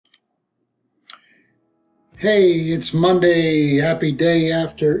Hey, it's Monday. Happy day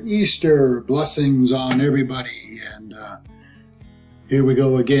after Easter. Blessings on everybody. And here we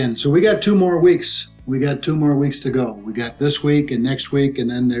go again. So we got 2 more weeks. We got 2 more weeks to go. We got this week and next week, and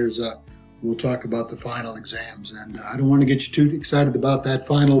then we'll talk about the final exams. And I don't want to get you too excited about that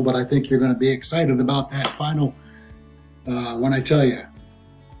final, but I think you're going to be excited about that final when I tell you.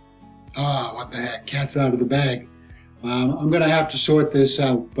 What the heck? Cat's out of the bag. I'm going to have to sort this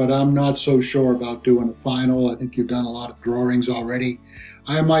out, but I'm not so sure about doing a final. I think you've done a lot of drawings already.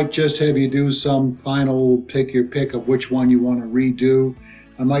 I might just have you do some final, take your pick of which one you want to redo.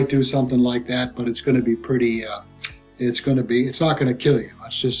 I might do something like that, but it's going to be pretty, it's not going to kill you.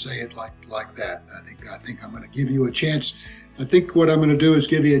 Let's just say it like that. I think I'm going to give you a chance. I think what I'm going to do is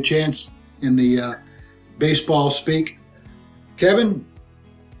give you a chance in the baseball speak. Kevin,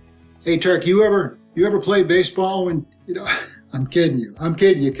 hey Turk, you ever play baseball when, I'm kidding you,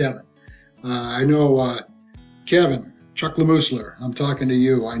 Kevin. I know, Kevin, Chuck Lemusler, I'm talking to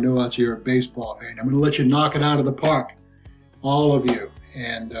you. I know that you're a baseball fan. I'm going to let you knock it out of the park, all of you.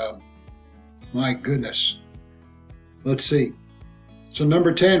 And my goodness, let's see. So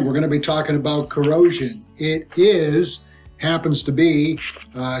number 10, we're going to be talking about corrosion. It happens to be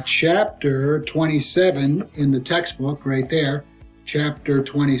chapter 27 in the textbook right there. Chapter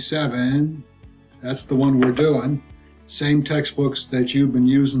 27. That's the one we're doing. Same textbooks that you've been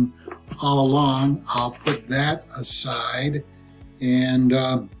using all along. I'll put that aside. And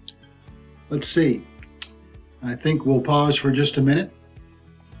let's see. I think we'll pause for just a minute.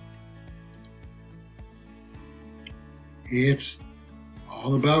 It's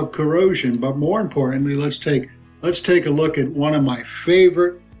all about corrosion, but more importantly, let's take a look at one of my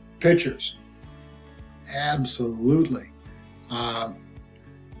favorite pictures. Absolutely.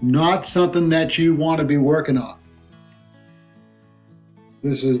 Not something that you want to be working on.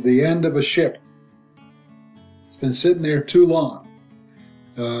 This is the end of a ship. It's been sitting there too long.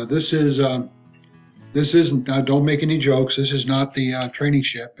 This isn't, don't make any jokes, this is not the training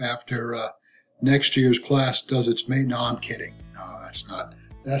ship after next year's class does its main. No, I'm kidding. No,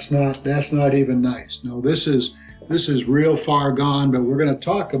 that's not even nice. No, this is real far gone, but we're going to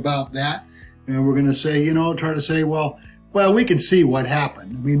talk about that, and we're going to say, try to say, well, we can see what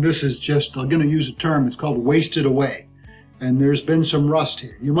happened. I mean, this is just, I'm going to use a term, it's called wasted away. And there's been some rust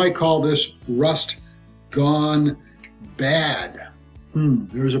here. You might call this rust gone bad.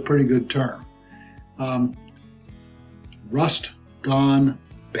 There's a pretty good term. Rust gone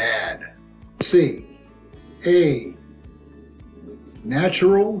bad. C, a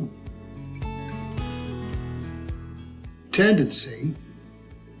natural tendency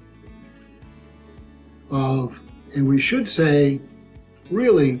of, and we should say,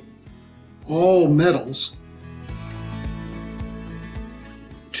 really, all metals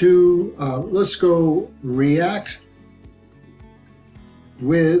to, let's go, react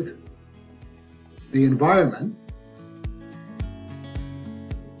with the environment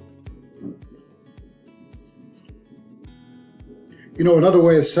another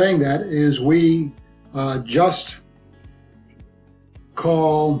way of saying that is we just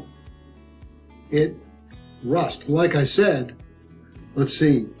call it rust. Like I said, let's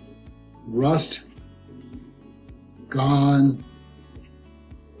see, rust gone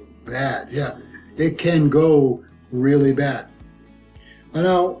bad. Yeah, it can go really bad.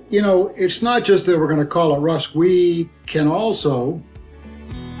 Now, it's not just that we're going to call it rust. We can also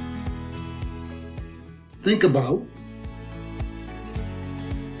think about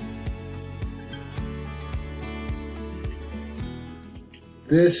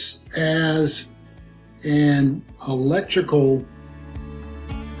this as an electrical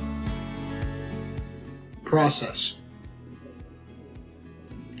process.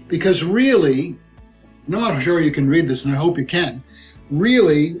 Because really, I'm not sure you can read this, and I hope you can,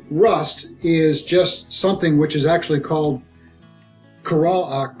 really, rust is just something which is actually called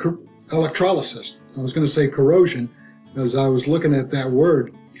electrolysis. I was going to say corrosion, as I was looking at that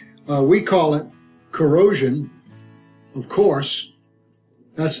word. We call it corrosion, of course.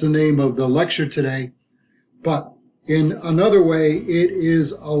 That's the name of the lecture today. But in another way, it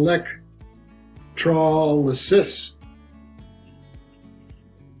is electrolysis.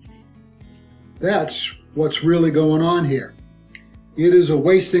 That's what's really going on here. It is a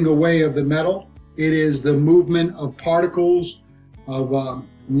wasting away of the metal. It is the movement of particles, of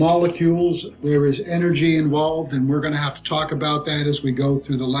molecules. There is energy involved, and we're going to have to talk about that as we go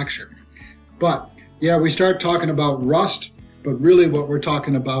through the lecture. But yeah, we start talking about rust, but really what we're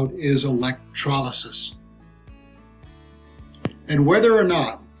talking about is electrolysis. And whether or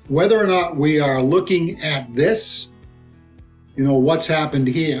not we are looking at this, what's happened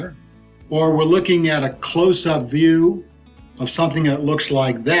here, or we're looking at a close-up view of something that looks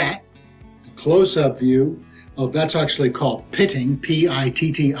like that, a close-up view of, that's actually called pitting,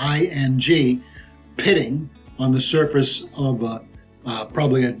 P-I-T-T-I-N-G, pitting on the surface of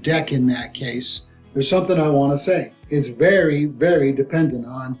probably a deck in that case. There's something I want to say. It's very, very dependent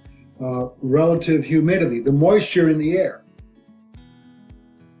on relative humidity, the moisture in the air.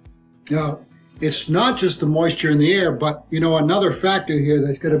 Now, it's not just the moisture in the air, but another factor here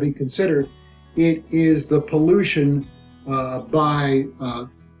that's going to be considered, it is the pollution by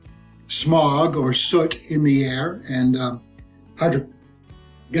smog or soot in the air, and I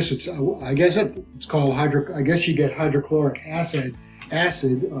guess it's called I guess you get hydrochloric acid,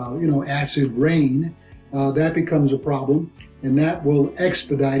 acid rain. That becomes a problem, and that will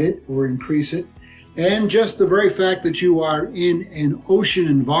expedite it or increase it. And just the very fact that you are in an ocean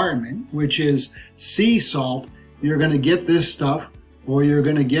environment, which is sea salt, you're going to get this stuff, or you're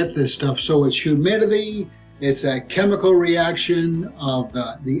going to get this stuff. So it's humidity, it's a chemical reaction of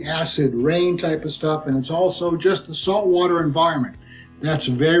the acid rain type of stuff, and it's also just the saltwater environment. That's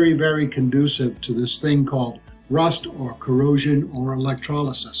very, very conducive to this thing called rust or corrosion or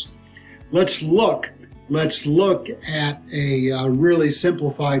electrolysis. Let's look at a really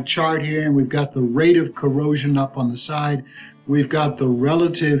simplified chart here, and we've got the rate of corrosion up on the side. We've got the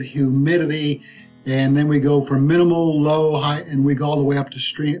relative humidity, and then we go from minimal, low, high, and we go all the way up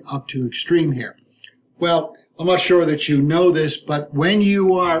to extreme here. Well, I'm not sure that you know this, but when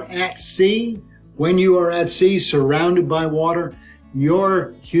you are at sea surrounded by water,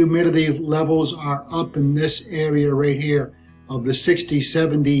 your humidity levels are up in this area right here of the 60,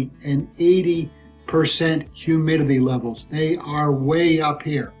 70, and 80% humidity levels. They are way up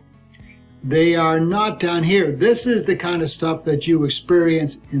here. They are not down here. This is the kind of stuff that you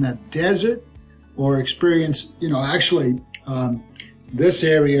experience in a desert, or experience, this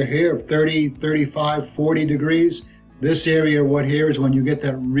area here of 30, 35, 40 degrees. This area, what here is when you get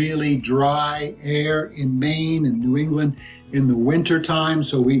that really dry air in Maine and New England in the winter time.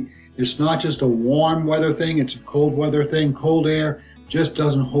 So it's not just a warm weather thing, it's a cold weather thing. Cold air just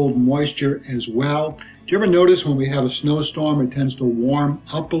doesn't hold moisture as well. Do you ever notice when we have a snowstorm, it tends to warm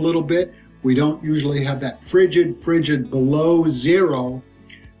up a little bit? We don't usually have that frigid below zero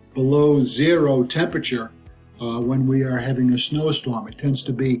temperature when we are having a snowstorm. It tends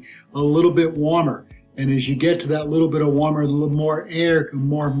to be a little bit warmer. And as you get to that little bit of warmer, a little more air,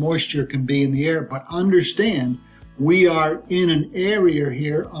 more moisture can be in the air. But understand, we are in an area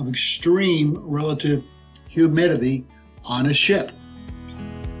here of extreme relative humidity on a ship.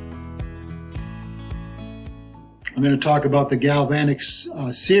 I'm going to talk about the Galvanic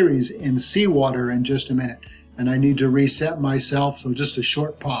series in seawater in just a minute. And I need to reset myself, so just a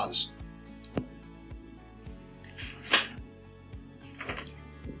short pause.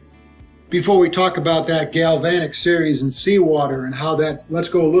 Before we talk about that Galvanic series in seawater and how that, let's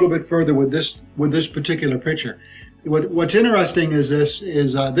go a little bit further with this particular picture. What's interesting is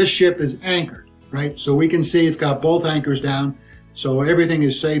this ship is anchored, right? So we can see it's got both anchors down, so everything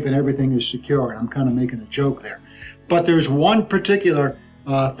is safe and everything is secure. And I'm kind of making a joke there. But there's one particular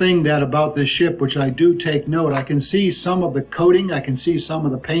thing about this ship which I do take note. I can see some of the coating, I can see some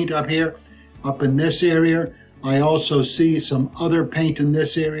of the paint up here, up in this area. I also see some other paint in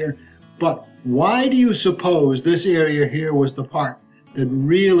this area. But why do you suppose this area here was the part that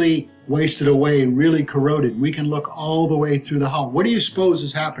really wasted away, really corroded? We can look all the way through the hull. What do you suppose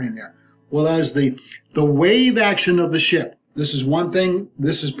is happening there? Well, as the wave action of the ship, this is one thing,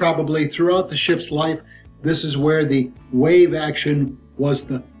 this is probably throughout the ship's life, this is where the wave action was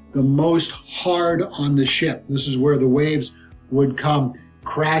the most hard on the ship. This is where the waves would come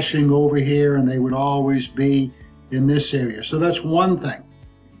crashing over here, and they would always be in this area. So that's one thing.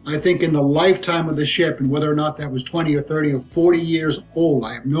 I think in the lifetime of the ship, and whether or not that was 20 or 30 or 40 years old,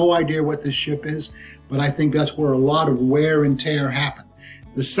 I have no idea what this ship is, but I think that's where a lot of wear and tear happened.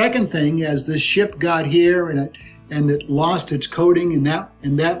 The second thing, as this ship got here and it lost its coating, and that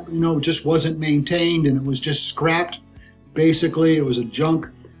just wasn't maintained, and it was just scrapped. Basically, it was a junk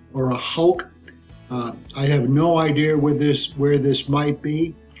or a hulk. I have no idea where this might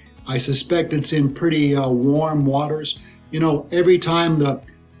be. I suspect it's in pretty warm waters. Every time the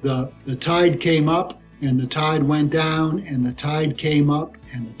tide came up and the tide went down and the tide came up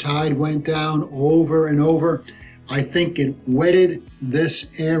and the tide went down over and over, I think it wetted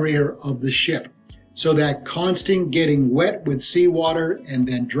this area of the ship. So that constant getting wet with seawater and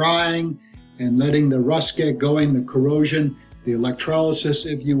then drying and letting the rust get going, the corrosion, the electrolysis,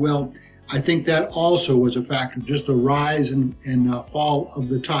 if you will, I think that also was a factor. Just the rise and fall of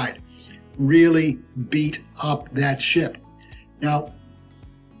the tide really beat up that ship. Now,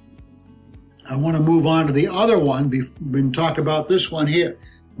 I want to move on to the other one. We can talk about this one here.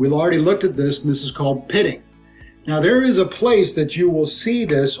 We've already looked at this, and this is called pitting. Now, there is a place that you will see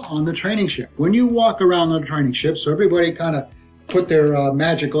this on the training ship. When you walk around the training ship, so everybody kind of put their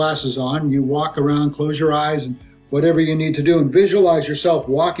magic glasses on, you walk around, close your eyes, and whatever you need to do, and visualize yourself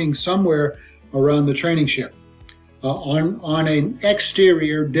walking somewhere around the training ship on an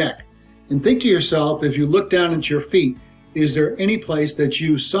exterior deck. And think to yourself, if you look down at your feet, is there any place that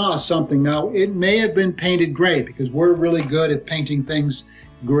you saw something? Now, it may have been painted gray, because we're really good at painting things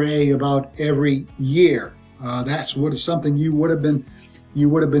gray about every year. That's something you would have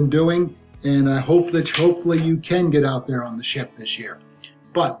been doing, and I hope that hopefully you can get out there on the ship this year.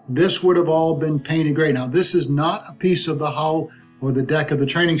 But this would have all been painted gray. Now, this is not a piece of the hull or the deck of the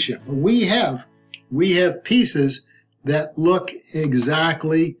training ship, but we have pieces that look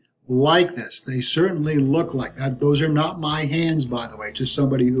exactly like this. They certainly look like that. Those are not my hands, by the way, just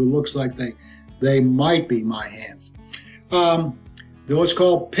somebody who looks like they might be my hands. What's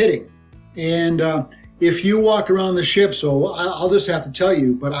called pitting. And if you walk around the ship, so I'll just have to tell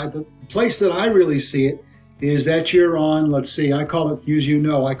you, but the place that I really see it is that you're on, let's see, I call it, as you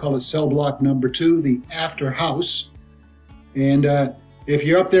know, I call it cell block number 2, the after house. And if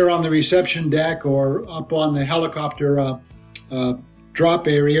you're up there on the reception deck or up on the helicopter drop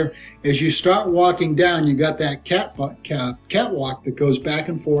area, as you start walking down, you got that catwalk that goes back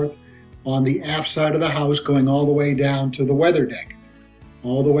and forth on the aft side of the house, going all the way down to the weather deck,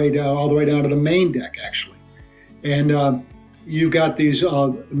 all the way down to the main deck, actually. And you've got these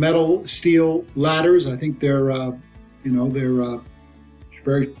metal steel ladders. I think they're they're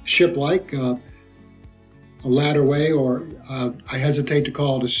very ship-like, a ladderway, or I hesitate to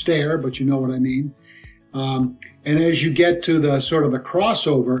call it a stair, but you know what I mean. And as you get to the sort of the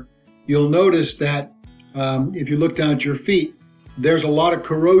crossover, you'll notice that if you look down at your feet, there's a lot of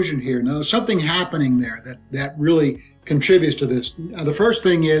corrosion here. Now, there's something happening there that really contributes to this. Now, the first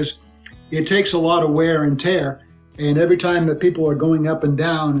thing is it takes a lot of wear and tear, and every time that people are going up and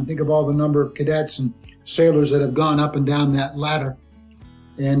down, and think of all the number of cadets and sailors that have gone up and down that ladder,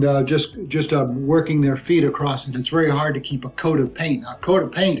 and just working their feet across it, it's very hard to keep a coat of paint. Now, a coat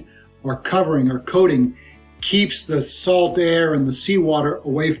of paint or covering or coating keeps the salt air and the seawater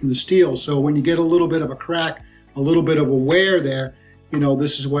away from the steel. So when you get a little bit of a crack, a little bit of a wear there,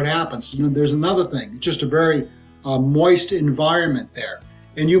 this is what happens. And then there's another thing, just a very moist environment there.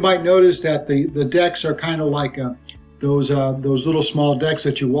 And you might notice that the decks are kind of like those little small decks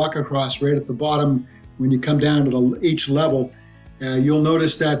that you walk across right at the bottom when you come down to each level. You'll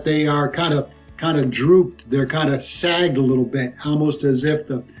notice that they are kind of drooped. They're kind of sagged a little bit, almost as if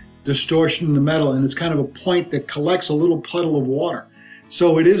the distortion in the metal, and it's kind of a point that collects a little puddle of water.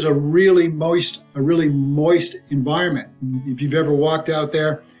 So it is a really moist environment. If you've ever walked out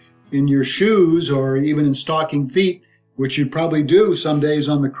there in your shoes or even in stocking feet, which you'd probably do some days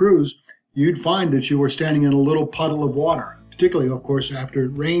on the cruise, you'd find that you were standing in a little puddle of water, particularly, of course, after it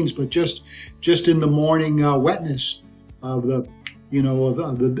rains, but just in the morning wetness of the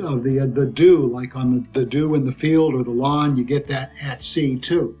dew, like on the dew in the field or the lawn. You get that at sea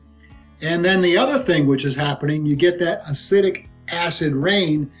too. And then the other thing which is happening, you get that acidic acid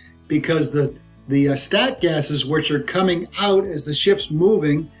rain, because the stat gases which are coming out as the ship's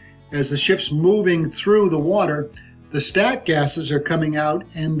moving through the water, the stat gases are coming out,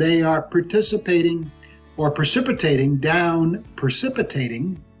 and they are precipitating down,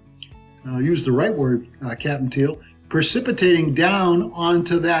 I'll use the right word, Captain Teal, precipitating down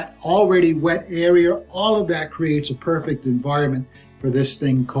onto that already wet area. All of that creates a perfect environment for this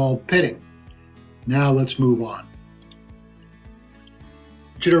thing called pitting. Now let's move on. I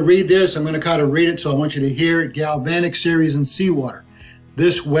want you to read this. I'm going to kind of read it, so I want you to hear it. Galvanic series in seawater.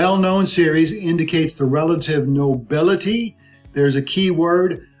 This well-known series indicates the relative nobility, there's a key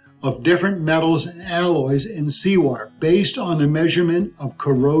word, of different metals and alloys in seawater based on the measurement of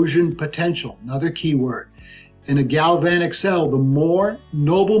corrosion potential. Another key word. In a galvanic cell, the more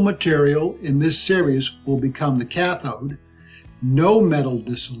noble material in this series will become the cathode, no metal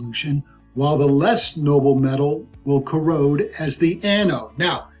dissolution, while the less noble metal will corrode as the anode.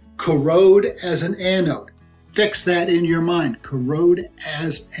 Now, corrode as an anode. Fix that in your mind. Corrode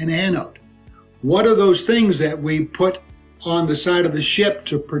as an anode. What are those things that we put on the side of the ship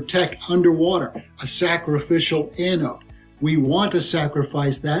to protect underwater? A sacrificial anode. We want to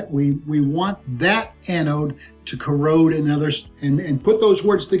sacrifice that. We want that anode to corrode and put those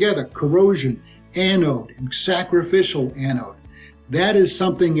words together. Corrosion, anode, and sacrificial anode. That is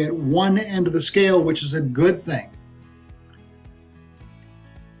something at one end of the scale, which is a good thing.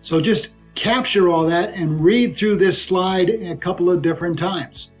 So just capture all that and read through this slide a couple of different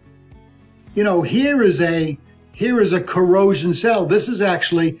times. you know, here is a corrosion cell. This is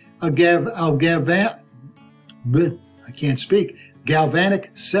actually a galvanic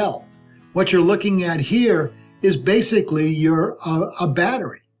cell. What you're looking at here is basically a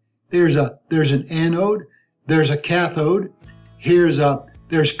battery. There's an anode, there's a cathode,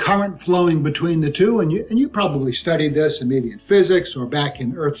 there's current flowing between the two, and you probably studied this, and maybe in physics or back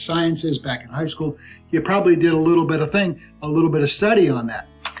in earth sciences, back in high school, you probably did a little bit of study on that.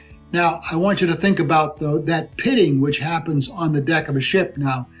 Now, I want you to think about that pitting which happens on the deck of a ship.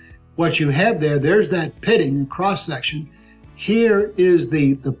 Now, what you have there's that pitting, a cross section. Here is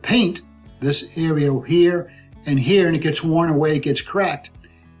the paint, this area here, and it gets worn away, it gets cracked.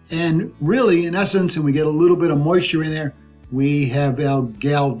 And really, in essence, and we get a little bit of moisture in there, we have a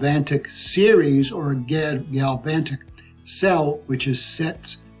galvanic series or a galvanic cell, which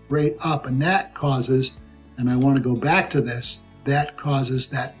sets right up. And that causes, and I want to go back to this, that causes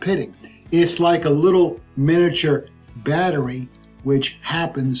that pitting. It's like a little miniature battery, which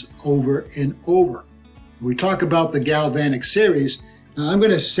happens over and over. We talk about the galvanic series. Now, I'm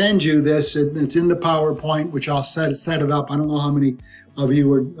going to send you this. It's in the PowerPoint, which I'll set it up. I don't know how many of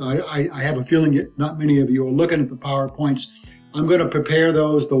you are, I have a feeling not many of you are looking at the PowerPoints. I'm going to prepare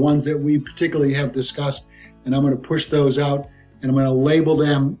those, the ones that we particularly have discussed, and I'm going to push those out, and I'm going to label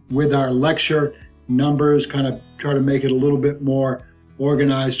them with our lecture numbers, kind of try to make it a little bit more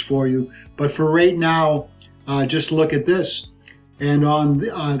organized for you. But for right now, just look at this. And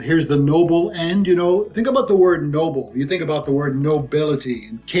here's the noble end. You know, think about the word noble. You think about the word nobility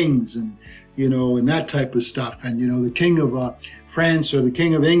and kings and, you know, and that type of stuff. And, you know, the king of France or the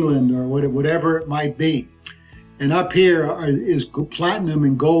king of England or whatever it might be. And up here is platinum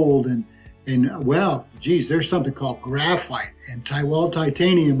and gold and well, geez, there's something called graphite. And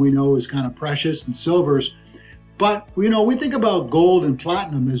titanium we know is kind of precious, and silvers. But, you know, we think about gold and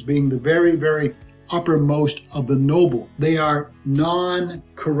platinum as being the very, very uppermost of the noble. They are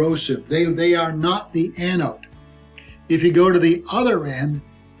non-corrosive. They are not the anode. If you go to the other end,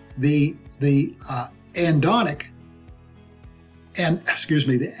 the anodic,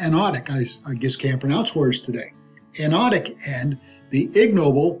 the anodic, I guess can't pronounce words today. Anodic end, the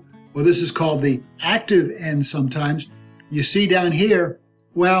ignoble, well, this is called the active end sometimes. You see down here,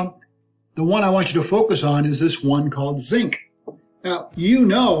 well, the one I want you to focus on is this one called zinc. Now, you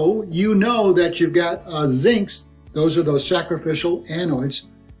know that you've got zincs. Those are those sacrificial anodes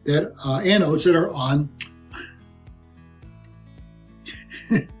that are on.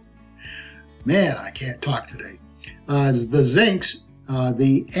 Man, I can't talk today. The zincs,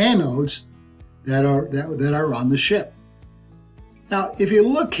 the anodes that are on the ship. Now, if you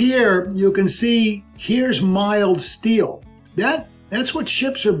look here, you can see here's mild steel. That's what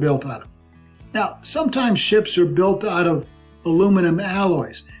ships are built out of. Now, sometimes ships are built out of aluminum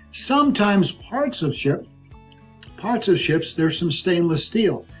alloys. Sometimes parts of ships, there's some stainless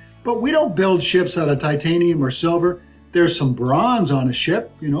steel. But we don't build ships out of titanium or silver. There's some bronze on a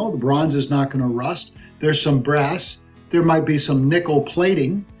ship. You know, the bronze is not going to rust. There's some brass. There might be some nickel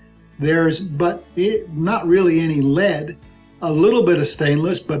plating. But not really any lead. A little bit of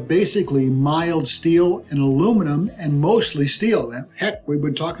stainless, but basically mild steel and aluminum, and mostly steel. Heck, we've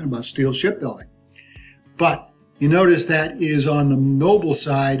been talking about steel shipbuilding. But you notice that is on the noble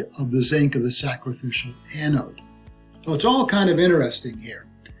side of the zinc of the sacrificial anode. So it's all kind of interesting here.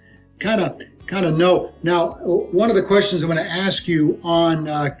 Kind of know. Now, one of the questions I'm going to ask you on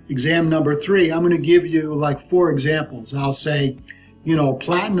exam number 3, I'm going to give you like 4 examples. I'll say, you know,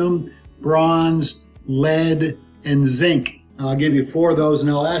 platinum, bronze, lead, and zinc. I'll give you 4 of those,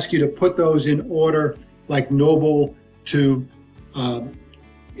 and I'll ask you to put those in order, like noble to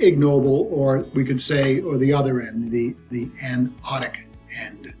ignoble, or we could say, or the other end, the anodic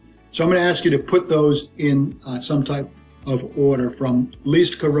end. So I'm going to ask you to put those in some type of order from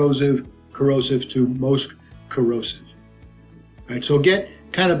least corrosive to most corrosive. All right, so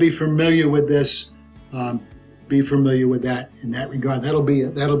be familiar with this, be familiar with that in that regard. That'll be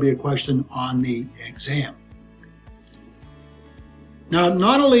a question on the exam. Now,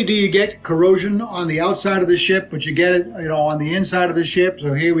 not only do you get corrosion on the outside of the ship, but you get it, you know, on the inside of the ship.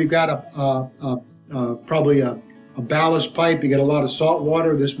 So here we've got probably a ballast pipe. You get a lot of salt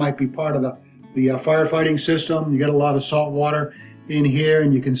water. This might be part of the firefighting system. You get a lot of salt water in here,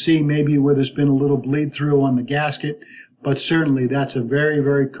 and you can see maybe where there's been a little bleed through on the gasket. But certainly, that's a very,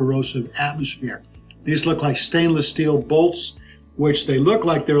 very corrosive atmosphere. These look like stainless steel bolts, which they look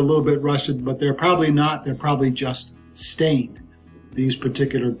like they're a little bit rusted, but they're probably not. They're probably just stained. These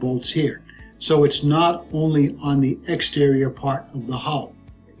particular bolts here. So it's not only on the exterior part of the hull.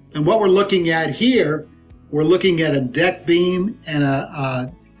 And what we're looking at here, we're looking at a deck beam and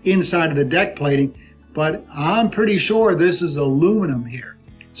inside of the deck plating, but I'm pretty sure this is aluminum here.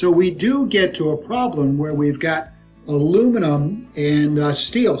 So we do get to a problem where we've got aluminum and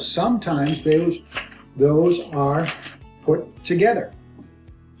steel. Sometimes those are put together.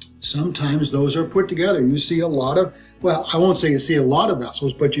 Sometimes those are put together. You see a lot of, well, I won't say you see a lot of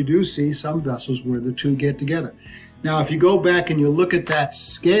vessels, but you do see some vessels where the two get together. Now, if you go back and you look at that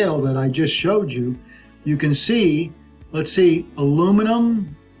scale that I just showed you, you can see, let's see,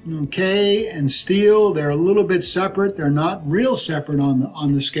 aluminum, okay, and steel, they're a little bit separate. They're not real separate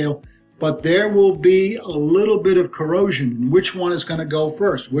on the scale, but there will be a little bit of corrosion. And which one is going to go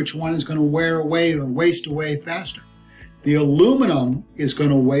first? Which one is going to wear away or waste away faster? The aluminum is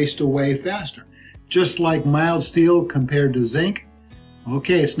going to waste away faster. Just like mild steel compared to zinc.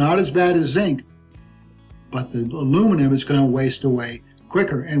 Okay, it's not as bad as zinc, but the aluminum is going to waste away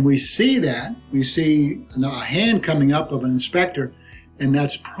quicker. And we see that. We see a hand coming up of an inspector, and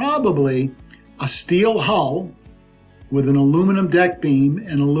that's probably a steel hull with an aluminum deck beam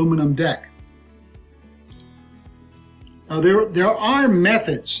and aluminum deck. Now there are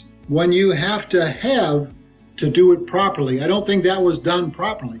methods when you have to do it properly. I don't think that was done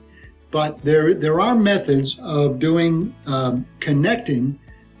properly, but there are methods of doing connecting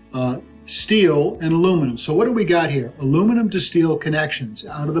steel and aluminum. So what do we got here? Aluminum to steel connections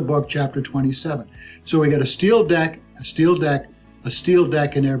out of the book, chapter 27. So we got a steel deck, a steel deck, a steel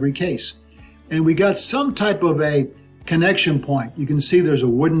deck in every case. And we got some type of a connection point. You can see there's a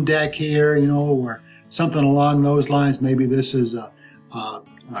wooden deck here, you know, or something along those lines. Maybe this is a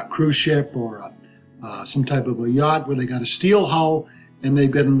cruise ship or some type of a yacht where they got a steel hull and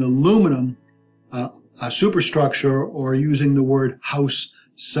they've got an aluminum superstructure, or using the word house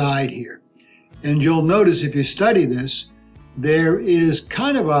side here. And you'll notice if you study this, there is a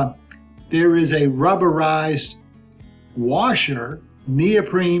rubberized washer,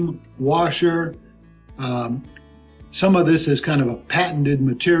 neoprene washer. Some of this is kind of a patented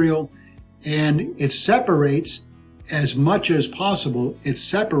material, and it separates as much as possible. It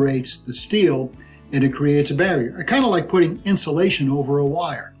separates the steel and it creates a barrier. Kind of like putting insulation over a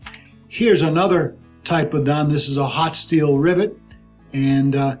wire. Here's another type of done. This is a hot steel rivet,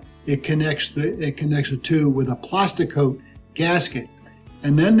 and it connects the two with a plastic coat gasket.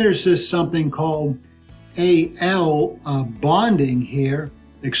 And then there's this something called AL bonding here,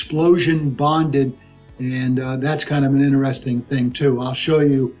 explosion bonded, and that's kind of an interesting thing too. I'll show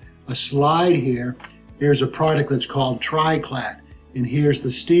you a slide here. Here's a product that's called Triclad, and here's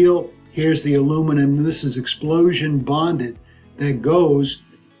the steel, here's the aluminum, and this is explosion bonded that goes,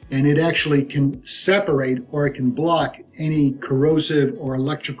 and it actually can separate or it can block any corrosive or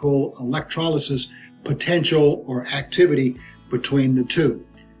electrolysis potential or activity between the two.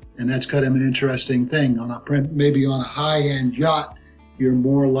 And that's kind of an interesting thing. Maybe on a high-end yacht, you're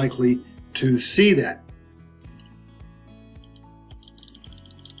more likely to see that.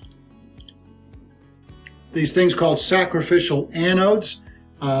 These things called sacrificial anodes.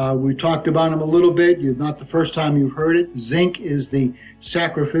 We talked about them a little bit. Not the first time you've heard it. Zinc is the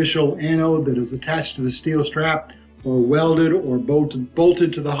sacrificial anode that is attached to the steel strap or welded or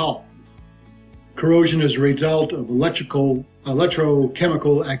bolted to the hull. Corrosion is a result of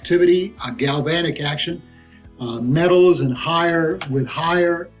electrochemical activity, a galvanic action. Metals with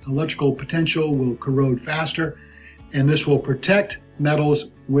higher electrical potential will corrode faster, and this will protect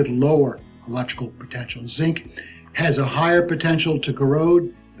metals with lower electrical potential. Zinc has a higher potential to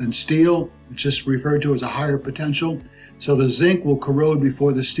corrode than steel. It's just referred to as a higher potential. So the zinc will corrode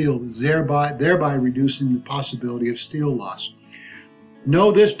before the steel, thereby reducing the possibility of steel loss.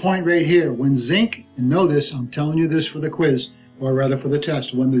 Know this point right here. When zinc, and know this, I'm telling you this for the quiz, or rather for the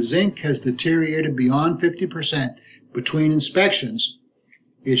test, when the zinc has deteriorated beyond 50% between inspections,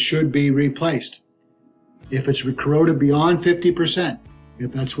 it should be replaced. If it's corroded beyond 50%,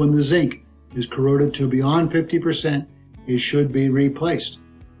 if that's when the zinc is corroded to beyond 50%, it should be replaced.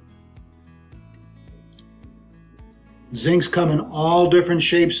 Zincs come in all different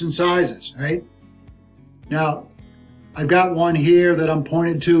shapes and sizes, right? Now, I've got one here that I'm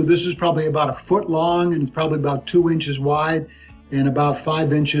pointed to. This is probably about a foot long, and it's probably about 2 inches wide and about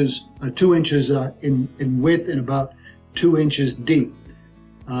 2 inches in width and about 2 inches deep.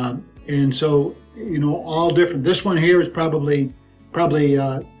 And so, you know, all different. This one here is probably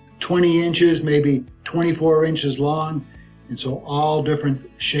 20 inches, maybe 24 inches long. And so all different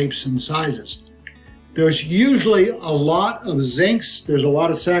shapes and sizes. There's usually a lot of zincs. There's a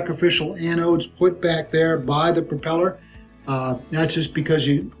lot of sacrificial anodes put back there by the propeller. That's just because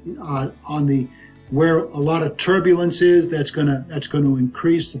where a lot of turbulence is, that's going to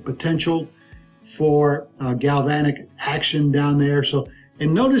increase the potential for galvanic action down there. So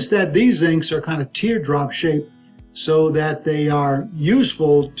And notice that these zincs are kind of teardrop shaped so that they are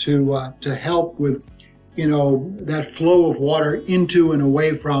useful to help with, that flow of water into and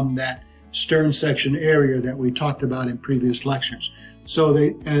away from that stern section area that we talked about in previous lectures. So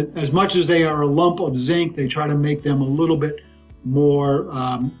they, as much as they are a lump of zinc, they try to make them a little bit more,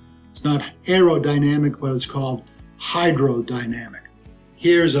 it's not aerodynamic, but it's called hydrodynamic.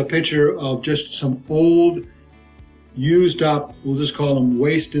 Here's a picture of just some old, used up, we'll just call them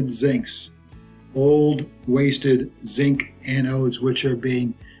wasted zincs. Old wasted zinc anodes, which are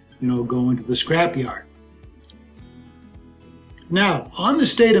being, going to the scrapyard. Now, on the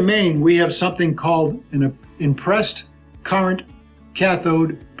state of Maine, we have something called an impressed current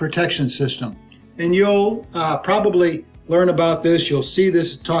cathode protection system. And you'll probably learn about this. You'll see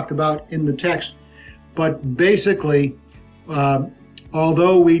this talked about in the text. But basically,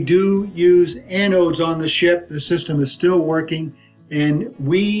 although we do use anodes on the ship, the system is still working. And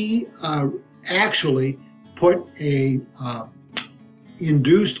we actually put a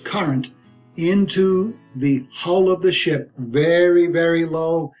induced current into the hull of the ship, very, very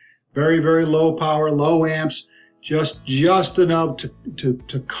low, very, very low power, low amps, just enough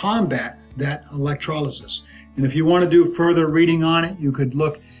to combat that electrolysis. And if you want to do further reading on it, you could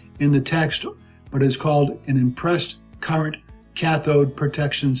look in the text, but it's called an impressed current cathode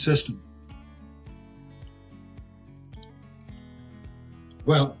protection system.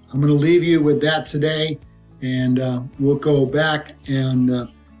 Well, I'm going to leave you with that today, and we'll go back, and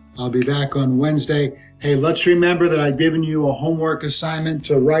I'll be back on Wednesday. Hey, let's remember that I've given you a homework assignment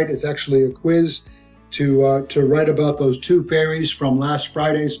to write. It's actually a quiz to write about those two ferries from last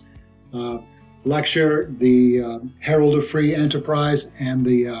Friday's lecture, the Herald of Free Enterprise and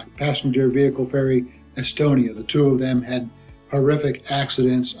the passenger vehicle ferry Estonia. The two of them had horrific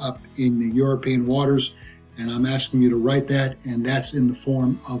accidents up in the European waters, and I'm asking you to write that, and that's in the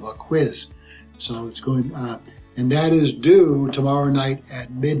form of a quiz. So it's going, and that is due tomorrow night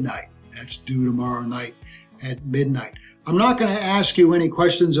at midnight. That's due tomorrow night at midnight. I'm not going to ask you any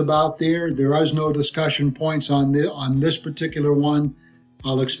questions about there. There is no discussion points on this particular one.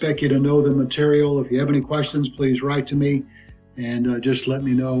 I'll expect you to know the material. If you have any questions, please write to me and just let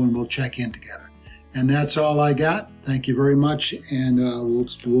me know, and we'll check in together. And that's all I got. Thank you very much, and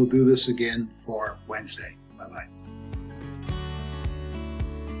we'll do this again for Wednesday. Bye-bye.